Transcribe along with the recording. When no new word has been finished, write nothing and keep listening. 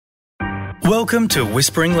Welcome to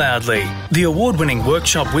Whispering Loudly, the award-winning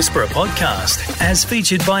Workshop Whisperer podcast, as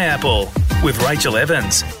featured by Apple, with Rachel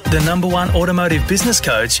Evans, the #1 automotive business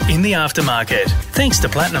coach in the aftermarket. Thanks to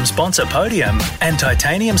Platinum sponsor Podium and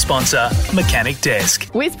Titanium sponsor Mechanic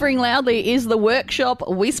Desk. Whispering Loudly is the Workshop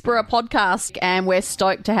Whisperer podcast, and we're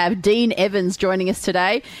stoked to have Dean Evans joining us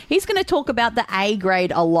today. He's going to talk about the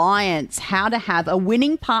A-Grade Alliance, how to have a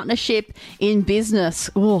winning partnership in business.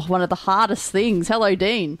 Oh, one of the hardest things. Hello,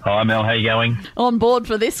 Dean. Hi, Mel. How you going? On board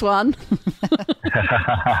for this one.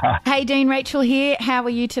 Hey, Dean, Rachel here. How are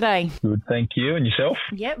you today? Good, thank you. And yourself?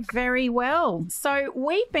 Yep, very well. So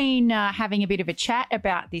we've been having a bit of a chat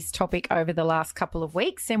about this topic over the last couple of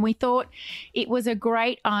weeks, and we thought it was a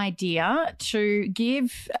great idea to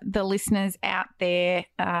give the listeners out there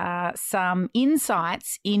some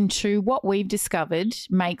insights into what we've discovered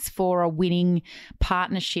makes for a winning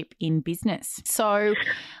partnership in business. So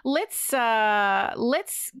let's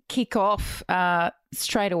kick off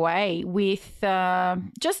straight away with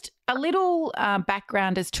just a little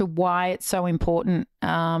background as to why it's so important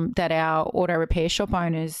that our auto repair shop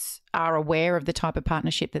owners are aware of the type of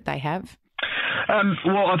partnership that they have.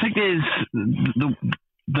 Well, I think there's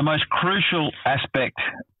the most crucial aspect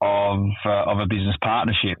of a business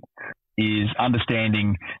partnership is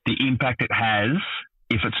understanding the impact it has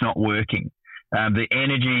if it's not working. The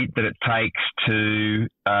energy that it takes to,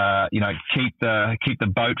 keep the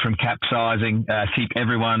boat from capsizing, keep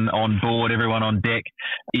everyone on board, everyone on deck.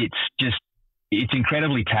 It's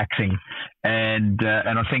incredibly taxing. And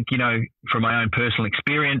I think, from my own personal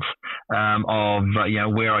experience, of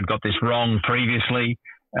where I'd got this wrong previously,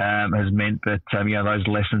 has meant that, those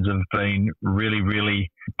lessons have been really, really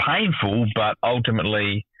painful, but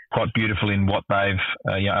ultimately quite beautiful in what they've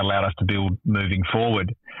allowed us to build moving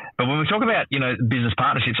forward. But when we talk about business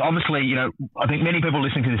partnerships, obviously I think many people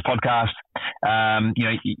listening to this podcast,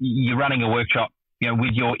 you're running a workshop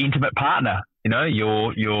with your intimate partner,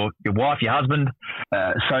 your wife, your husband.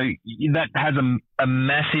 So that has a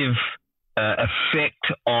massive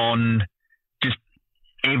effect on just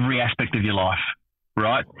every aspect of your life.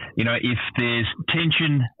 Right. If there's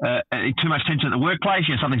tension, too much tension at the workplace,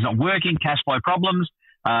 something's not working, cash flow problems,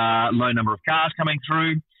 low number of cars coming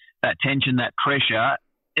through, that tension, that pressure,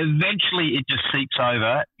 eventually it just seeps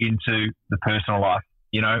over into the personal life.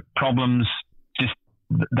 Problems just,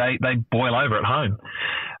 they boil over at home.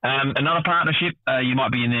 Another partnership, you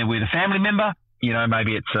might be in there with a family member.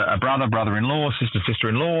 Maybe it's a brother, brother-in-law, sister,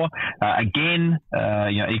 sister-in-law. Again,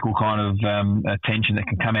 equal kind of tension that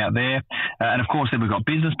can come out there. And of course, then we've got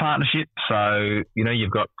business partnership. So,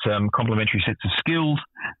 you've got complementary sets of skills.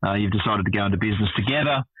 You've decided to go into business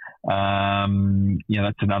together.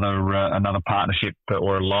 That's another partnership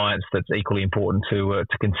or alliance that's equally important to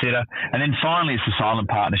consider. And then finally, it's the silent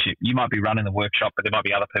partnership. You might be running the workshop, but there might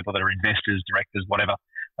be other people that are investors, directors, whatever.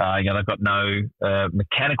 They've got no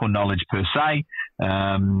mechanical knowledge per se.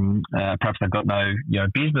 Perhaps they've got no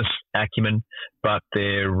business acumen, but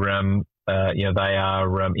they're they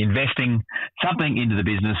are investing something into the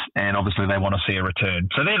business, and obviously they want to see a return.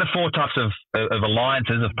 So they're the four types of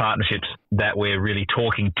alliances, of partnerships that we're really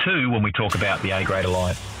talking to when we talk about the A-Grade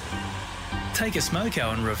Alliance. Take a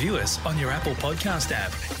smoko and review us on your Apple Podcast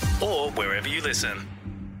app or wherever you listen.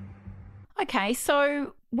 Okay,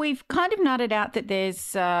 so we've kind of nutted out that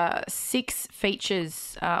there's 6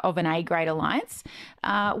 features of an A-Grade Alliance.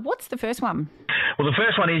 What's the first one? Well, the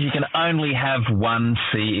first one is you can only have one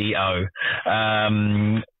CEO.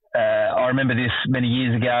 I remember this many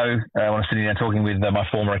years ago when I was sitting there talking with my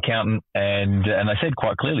former accountant, and they said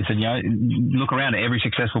quite clearly, look around at every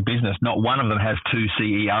successful business, not one of them has 2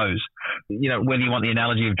 CEOs. Whether you want the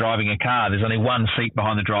analogy of driving a car, there's only one seat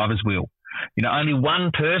behind the driver's wheel. Only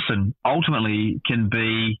one person ultimately can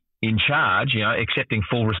be in charge, accepting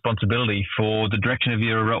full responsibility for the direction of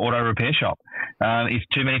your auto repair shop. If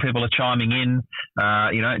too many people are chiming in,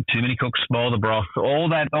 too many cooks spoil the broth, all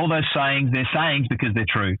those sayings, they're sayings because they're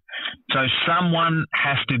true. So someone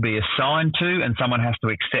has to be assigned to, and someone has to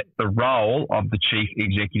accept the role of the chief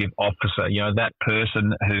executive officer, that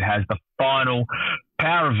person who has the final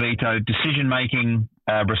power of veto, decision-making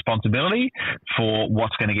responsibility for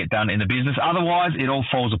what's going to get done in the business. Otherwise, it all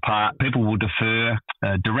falls apart. People will defer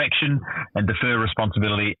direction and defer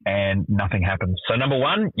responsibility, and nothing happens. So number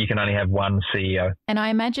one, you can only have one CEO. And I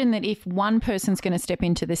imagine that if one person's going to step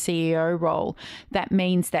into the CEO role, that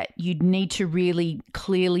means that you'd need to really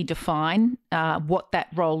clearly define what that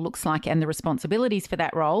role looks like and the responsibilities for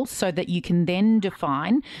that role, so that you can then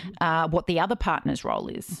define what the other partner's role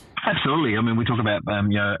is. Absolutely. I mean, we talk about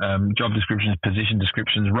job descriptions, position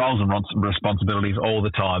descriptions, roles and responsibilities all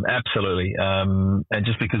the time. Absolutely. And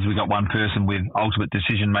just because we've got one person with ultimate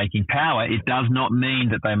decision-making power, it does not mean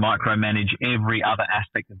that they micromanage every other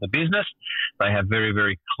aspect of the business. They have very,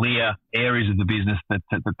 very clear areas of the business that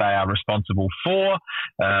they are responsible for.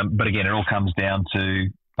 But again, it all comes down to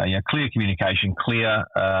clear communication, clear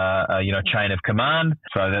chain of command,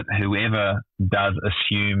 so that whoever does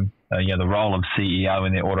assume the role of CEO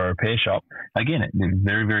in their auto repair shop, again, they're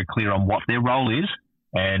very, very clear on what their role is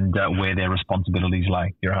and where their responsibilities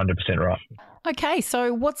lay. You're 100% right. Okay,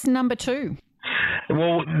 so what's number 2?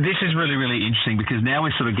 Well, this is really, really interesting because now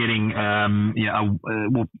we're sort of getting,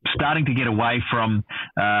 starting to get away from,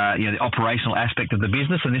 the operational aspect of the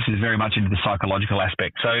business, and this is very much into the psychological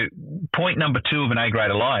aspect. So point number 2 of an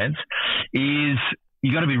A-grade alliance is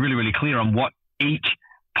you've got to be really, really clear on what each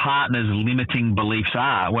partner's limiting beliefs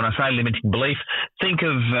are. When I say limiting belief, think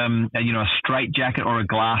of, a straitjacket or a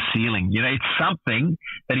glass ceiling. It's something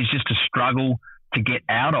that is just a struggle to get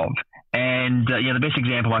out of. And, the best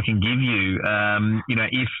example I can give you,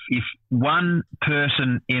 if one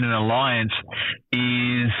person in an alliance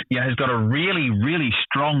has got a really, really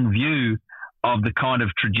strong view of the kind of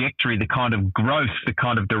trajectory, the kind of growth, the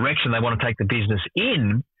kind of direction they want to take the business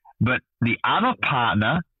in, but the other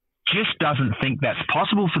partner just doesn't think that's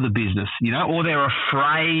possible for the business, or they're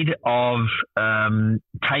afraid of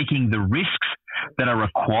taking the risks that are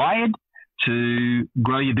required to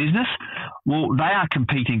grow your business, well, they are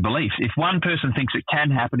competing beliefs. If one person thinks it can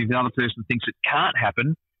happen, if the other person thinks it can't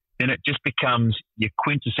happen, then it just becomes your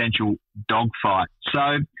quintessential dogfight.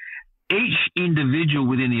 So each individual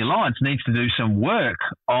within the alliance needs to do some work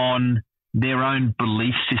on their own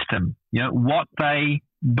belief system. What they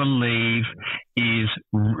believe is,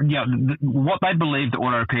 what they believe the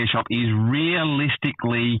auto repair shop is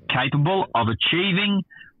realistically capable of achieving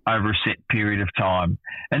over a set period of time.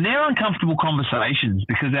 And they're uncomfortable conversations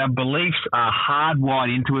because our beliefs are hardwired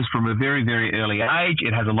into us from a very, very early age.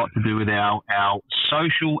 It has a lot to do with our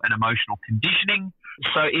social and emotional conditioning.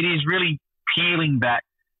 So it is really peeling back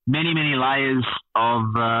many, many layers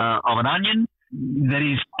of an onion that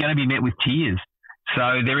is going to be met with tears.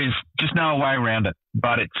 So there is just no way around it.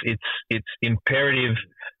 But it's imperative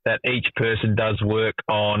that each person does work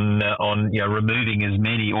on removing as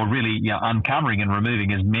many, or really uncovering and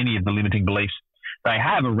removing as many of the limiting beliefs they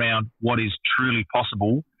have around what is truly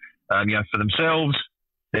possible, for themselves,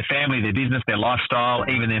 their family, their business, their lifestyle,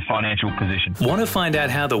 even their financial position. Want to find out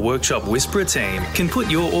how the Workshop Whisperer team can put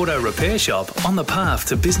your auto repair shop on the path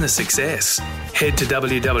to business success? Head to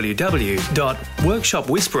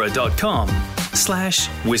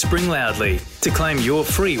www.workshopwhisperer.com/whispering loudly to claim your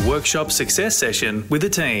free workshop success session with the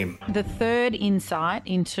team. The third insight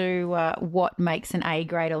into what makes an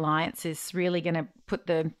A-grade alliance is really going to put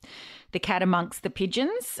the cat amongst the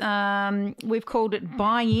pigeons. We've called it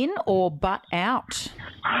buy in or butt out.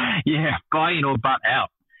 Yeah, buy in or butt out.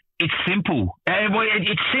 It's simple.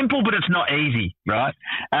 It's simple, but it's not easy, right?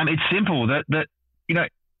 It's simple that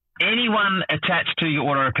anyone attached to your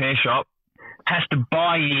auto repair shop has to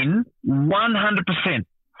buy in 100%,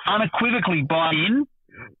 unequivocally buy in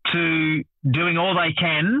to doing all they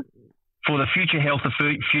can for the future health, the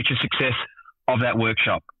future success of that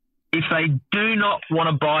workshop. If they do not want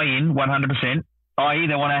to buy in 100%, i.e.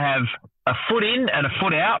 they want to have a foot in and a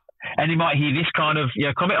foot out, and you might hear this kind of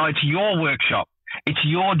comment, it's your workshop, it's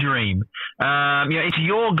your dream, it's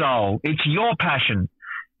your goal, it's your passion.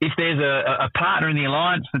 If there's a partner in the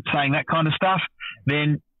alliance that's saying that kind of stuff,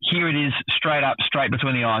 then here it is, straight up, straight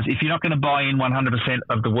between the eyes. If you're not going to buy in 100%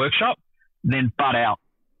 of the workshop, then butt out.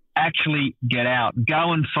 Actually get out.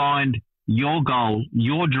 Go and find your goal,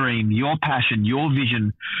 your dream, your passion, your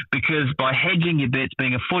vision, because by hedging your bets,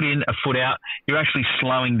 being a foot in, a foot out, you're actually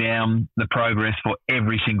slowing down the progress for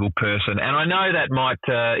every single person. And I know that might,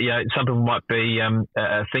 some people might be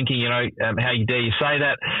thinking, how dare you say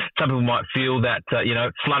that? Some people might feel that,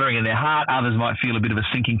 fluttering in their heart. Others might feel a bit of a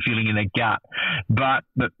sinking feeling in their gut. But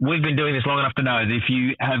we've been doing this long enough to know that if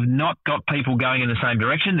you have not got people going in the same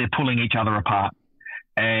direction, they're pulling each other apart.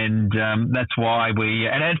 And that's why and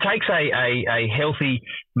it takes a healthy,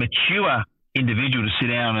 mature individual to sit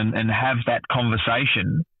down and have that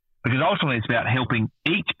conversation, because ultimately it's about helping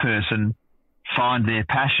each person find their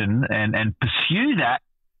passion and pursue that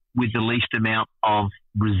with the least amount of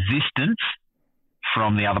resistance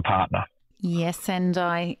from the other partner. Yes, and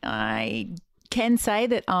I can say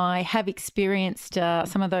that I have experienced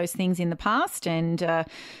some of those things in the past, and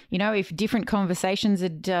if different conversations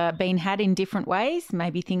had been had in different ways,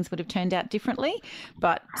 maybe things would have turned out differently.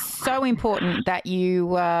 But so important that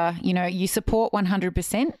you you support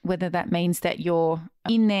 100%, whether that means that you're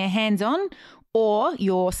in there hands-on or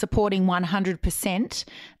you're supporting 100%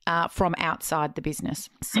 from outside the business.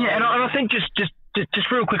 So, yeah, and I think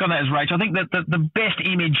just real quick on that, Rach, I think that the best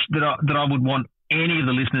image that I would want any of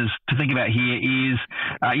the listeners to think about here is,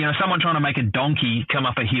 someone trying to make a donkey come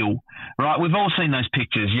up a hill, right? We've all seen those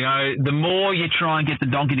pictures. The more you try and get the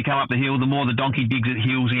donkey to come up the hill, the more the donkey digs its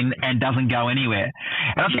heels in and doesn't go anywhere.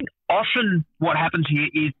 And I think often what happens here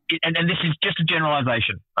is, and this is just a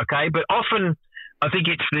generalization, okay? But often I think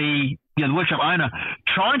it's the workshop owner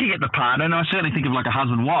trying to get the partner, and I certainly think of like a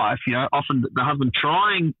husband-wife, often the husband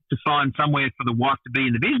trying to find somewhere for the wife to be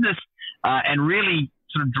in the business and really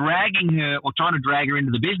sort of dragging her or trying to drag her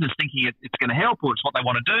into the business thinking it's going to help or it's what they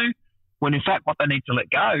want to do, when in fact what they need to let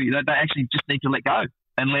go, they actually just need to let go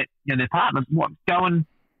and let their partners go and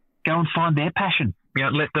find their passion.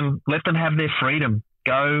 Let them have their freedom,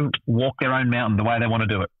 go walk their own mountain the way they want to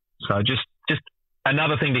do it. So just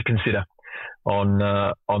another thing to consider on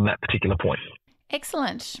that particular point.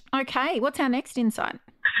 Excellent. Okay, what's our next insight?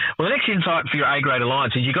 Well, the next insight for your A-grade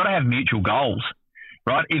alliance is you've got to have mutual goals.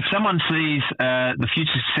 Right, if someone sees the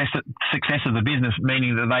future success of the business,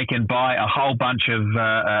 meaning that they can buy a whole bunch of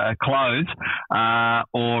clothes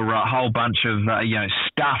or a whole bunch of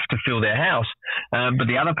stuff to fill their house, but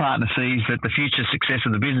the other partner sees that the future success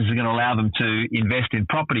of the business is going to allow them to invest in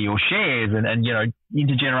property or shares and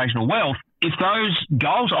intergenerational wealth. If those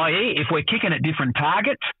goals, i.e., if we're kicking at different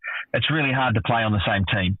targets, it's really hard to play on the same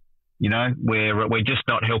team. We're just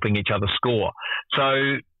not helping each other score.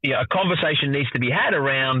 So a conversation needs to be had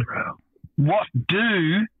around what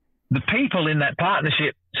do the people in that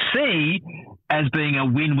partnership see as being a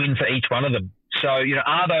win-win for each one of them. So,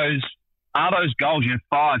 are those goals,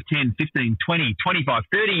 5, 10, 15, 20, 25,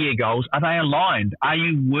 30-year goals, are they aligned? Are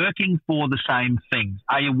you working for the same things?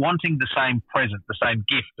 Are you wanting the same present, the same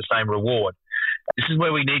gift, the same reward? This is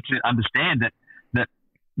where we need to understand that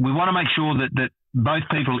we want to make sure that both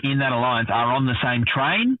people in that alliance are on the same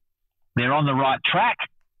train, they're on the right track,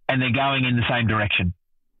 and they're going in the same direction.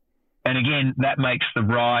 And again, that makes the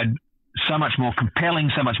ride so much more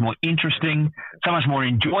compelling, so much more interesting, so much more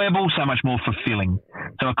enjoyable, so much more fulfilling.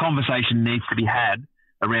 So a conversation needs to be had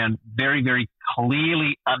around very, very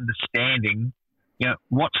clearly understanding,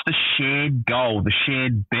 what's the shared goal, the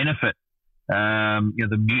shared benefit,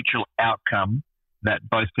 the mutual outcome that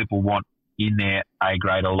both people want in their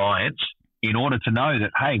A-grade alliance, in order to know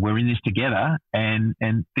that, hey, we're in this together and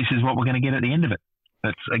this is what we're going to get at the end of it.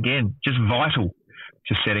 That's, again, just vital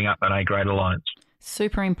to setting up an A-grade alliance.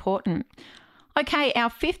 Super important. Okay, our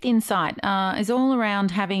fifth insight is all around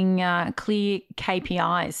having clear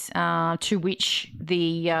KPIs to which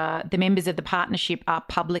the members of the partnership are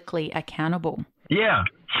publicly accountable. Yeah.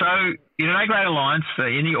 So in an A-grade alliance,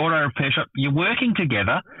 in the auto repair shop, you're working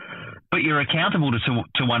together, but you're accountable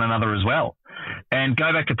to one another as well. And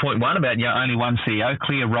go back to point one about only one CEO,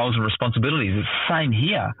 clear roles and responsibilities. It's the same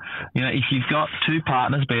here. If you've got two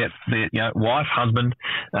partners, be it wife, husband,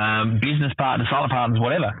 business partner, silent partners,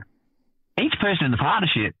 whatever, each person in the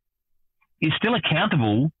partnership is still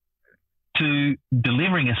accountable to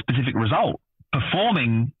delivering a specific result,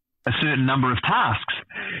 performing a certain number of tasks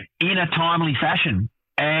in a timely fashion.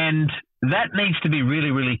 And that needs to be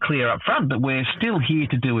really, really clear up front that we're still here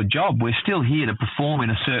to do a job. We're still here to perform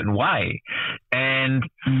in a certain way. And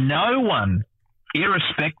no one,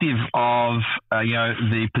 irrespective of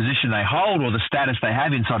the position they hold or the status they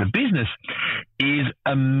have inside a business, is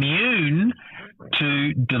immune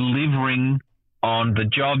to delivering on the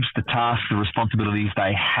jobs, the tasks, the responsibilities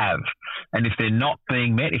they have. And if they're not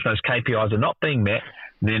being met, if those KPIs are not being met,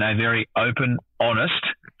 then a very open, honest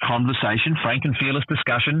conversation, frank and fearless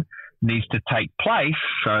discussion needs to take place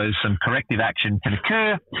so some corrective action can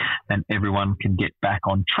occur and everyone can get back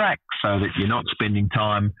on track so that you're not spending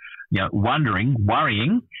time,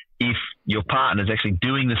 worrying if your partner's actually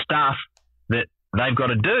doing the stuff that they've got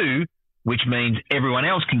to do, which means everyone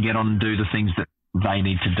else can get on and do the things that they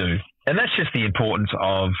need to do. And that's just the importance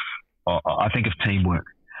of teamwork,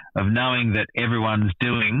 of knowing that everyone's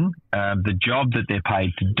doing the job that they're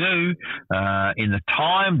paid to do in the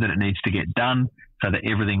time that it needs to get done, so that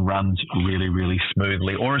everything runs really, really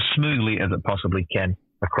smoothly, or as smoothly as it possibly can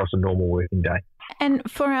across a normal working day. And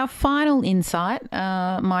for our final insight,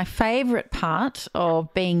 my favourite part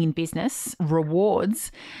of being in business,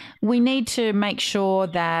 rewards, we need to make sure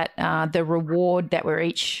that the reward that we're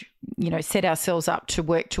each, set ourselves up to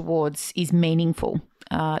work towards is meaningful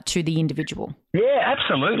to the individual. Yeah,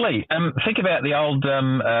 absolutely. Think about the old,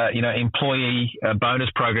 employee bonus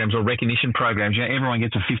programs or recognition programs. Everyone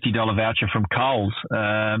gets a $50 voucher from Coles.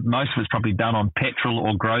 Most of it's probably done on petrol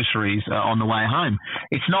or groceries on the way home.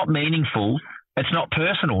 It's not meaningful. It's not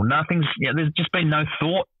personal. There's just been no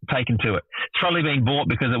thought taken to it. It's probably been bought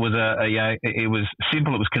because it was it was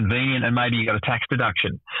simple, it was convenient, and maybe you got a tax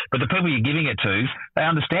deduction. But the people you're giving it to, they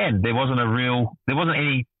understand there wasn't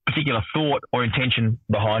any particular thought or intention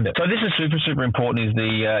behind it. So this is super, super important, is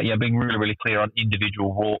the being really, really clear on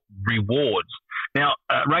individual rewards. Now,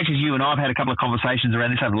 Rachel, you and I have had a couple of conversations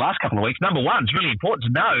around this over the last couple of weeks. Number one, it's really important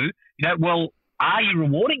to know, well, are you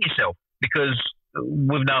rewarding yourself? Because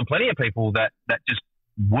we've known plenty of people that just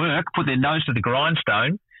work, put their nose to the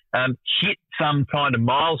grindstone, hit some kind of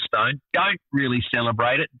milestone, don't really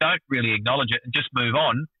celebrate it, don't really acknowledge it, and just move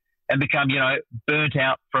on, and become, burnt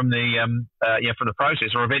out from the process,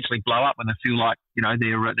 or eventually blow up when they feel like,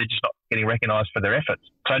 they're just not getting recognised for their efforts.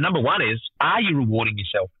 So number one is, are you rewarding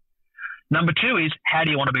yourself? Number two is, how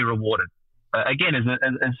do you want to be rewarded? Again, as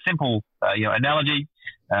a simple analogy,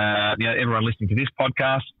 everyone listening to this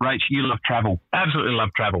podcast, Rach, you love travel, absolutely love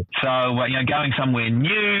travel. So going somewhere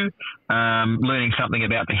new, learning something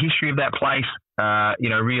about the history of that place,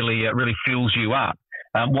 really fills you up.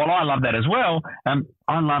 While I love that as well,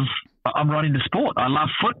 I'm right into sport. I love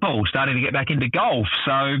football, starting to get back into golf.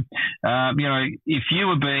 So, if you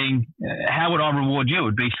were how would I reward you? It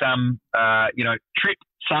would be some, trip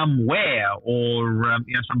somewhere, or,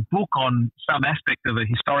 some book on some aspect of a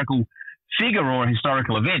historical figure or a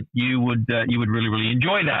historical event. You would really, really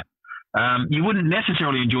enjoy that. You wouldn't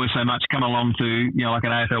necessarily enjoy so much come along to, like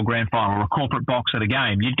an AFL grand final or a corporate box at a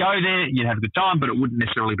game. You'd go there, you'd have a good time, but it wouldn't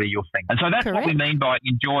necessarily be your thing. And so that's Correct. What we mean by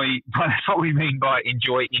enjoy. That's what we mean by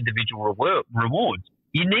enjoy individual rewards.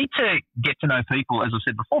 You need to get to know people, as I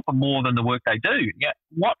said before, for more than the work they do.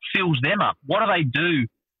 What fills them up? What do they do,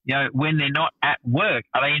 when they're not at work?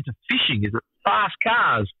 Are they into fishing? Is it fast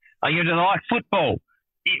cars? Do they like football?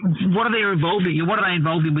 What are they involved in? What are they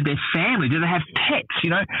involved in with their family? Do they have pets?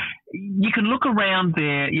 You can look around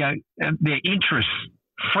their interests,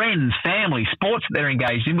 friends, family, sports that they're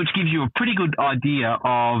engaged in, which gives you a pretty good idea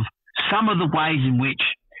of some of the ways in which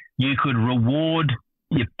you could reward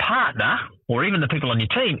your partner or even the people on your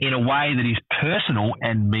team in a way that is personal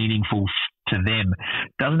and meaningful to them.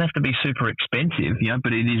 Doesn't have to be super expensive,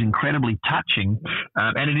 but it is incredibly touching,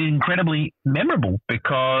 and it is incredibly memorable,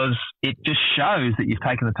 because it just shows that you've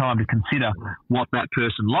taken the time to consider what that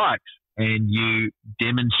person likes, and you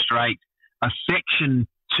demonstrate affection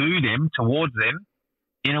towards them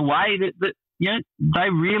in a way that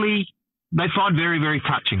they find very, very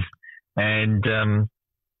touching. And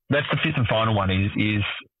that's the fifth and final one, is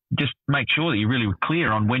just make sure that you're really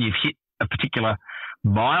clear on when you've hit a particular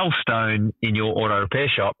milestone in your auto repair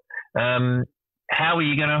shop. How are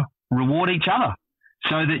you going to reward each other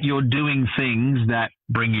so that you're doing things that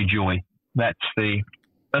bring you joy? That's the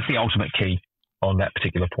ultimate key on that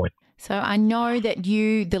particular point. So I know that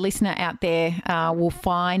you, the listener out there, will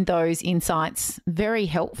find those insights very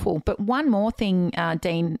helpful. But one more thing,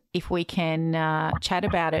 Dean, if we can chat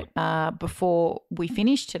about it before we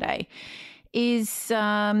finish today, is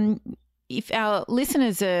if our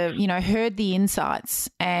listeners are, heard the insights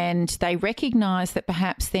and they recognise that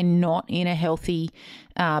perhaps they're not in a healthy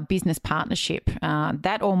business partnership,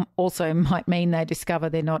 that also might mean they discover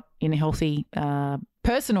they're not in a healthy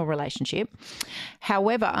personal relationship.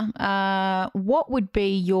 However, what would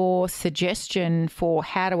be your suggestion for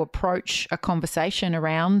how to approach a conversation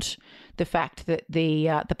around the fact that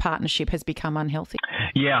the partnership has become unhealthy?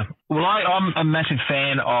 Yeah. Well, I'm a massive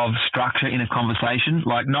fan of structure in a conversation,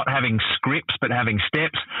 like not having scripts but having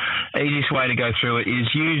steps. Easiest way to go through it is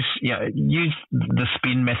use the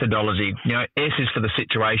SPIN methodology. S is for the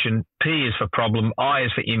situation, P is for problem, I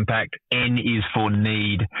is for impact, N is for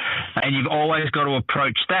need. And you've always got to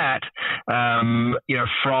approach that,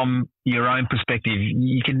 from your own perspective.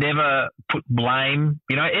 You can never put blame.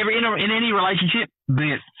 In any relationship,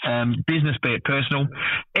 be it business, be it personal,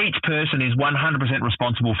 each person is 100%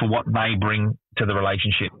 responsible for what they bring to the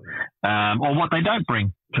relationship, or what they don't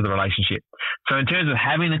bring to the relationship. So in terms of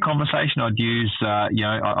having the conversation, I'd use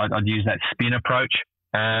that SPIN approach.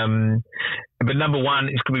 But number one,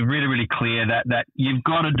 it's going to be really, really clear that you've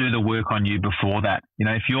got to do the work on you before that.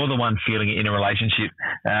 If you're the one feeling it in a relationship,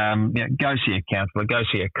 go see a counsellor, go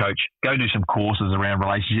see a coach, go do some courses around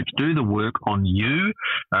relationships, do the work on you,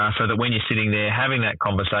 so that when you're sitting there having that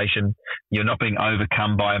conversation, you're not being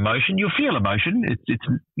overcome by emotion. You'll feel emotion. It's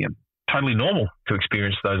totally normal to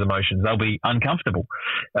experience those emotions. They'll be uncomfortable.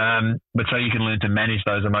 But so you can learn to manage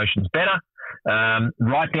those emotions better.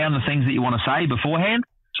 Write down the things that you want to say beforehand,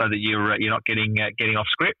 so that you're not getting off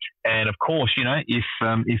script. And of course, if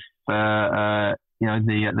the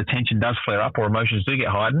tension does flare up or emotions do get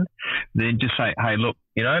heightened, then just say, hey, look,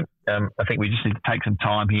 I think we just need to take some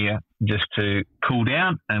time here just to cool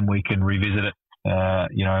down, and we can revisit it.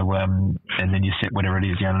 And then you set whatever it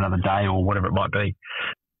is, another day or whatever it might be.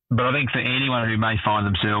 But I think for anyone who may find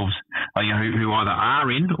themselves, who either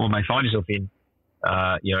are in or may find yourself in,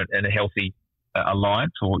 in a healthy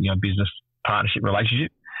alliance or business partnership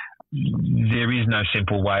relationship, there is no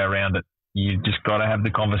simple way around it. You've just got to have the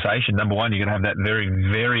conversation. Number one, you've got to have that very,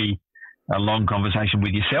 very long conversation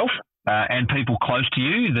with yourself and people close to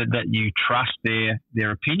you that you trust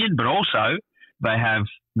their opinion, but also they have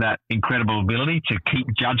that incredible ability to keep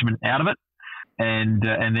judgment out of it. And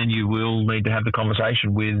then you will need to have the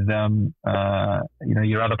conversation with,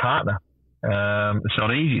 your other partner. It's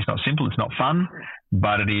not easy. It's not simple. It's not fun,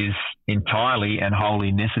 but it is entirely and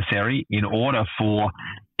wholly necessary in order for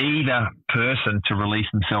either person to release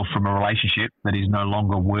themselves from a relationship that is no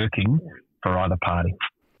longer working for either party.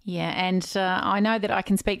 Yeah, and I know that I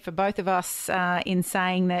can speak for both of us in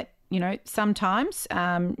saying that, sometimes,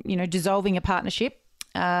 dissolving a partnership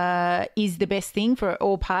is the best thing for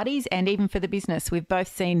all parties and even for the business. We've both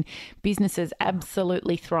seen businesses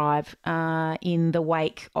absolutely thrive in the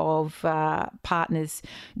wake of partners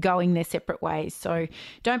going their separate ways. So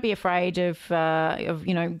don't be afraid of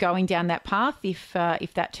going down that path if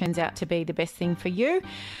that turns out to be the best thing for you.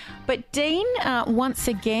 But Dean, once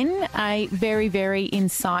again, a very, very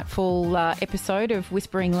insightful episode of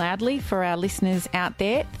Whispering Loudly for our listeners out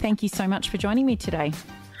there. Thank you so much for joining me today.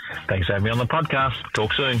 Thanks for having me on the podcast.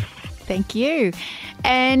 Talk soon. Thank you.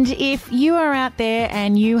 And if you are out there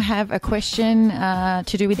and you have a question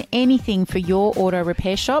to do with anything for your auto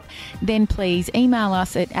repair shop, then please email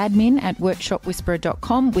us at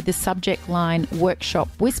admin@workshopwhisperer.com with the subject line Workshop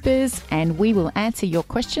Whispers, and we will answer your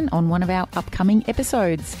question on one of our upcoming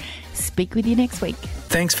episodes. Speak with you next week.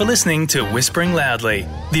 Thanks for listening to Whispering Loudly,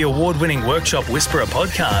 the award-winning Workshop Whisperer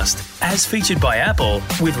podcast, as featured by Apple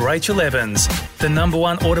with Rachel Evans, the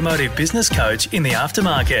 #1 automotive business coach in the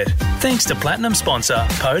aftermarket. Thanks to Platinum sponsor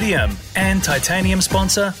Podium and Titanium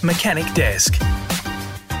sponsor Mechanic Desk.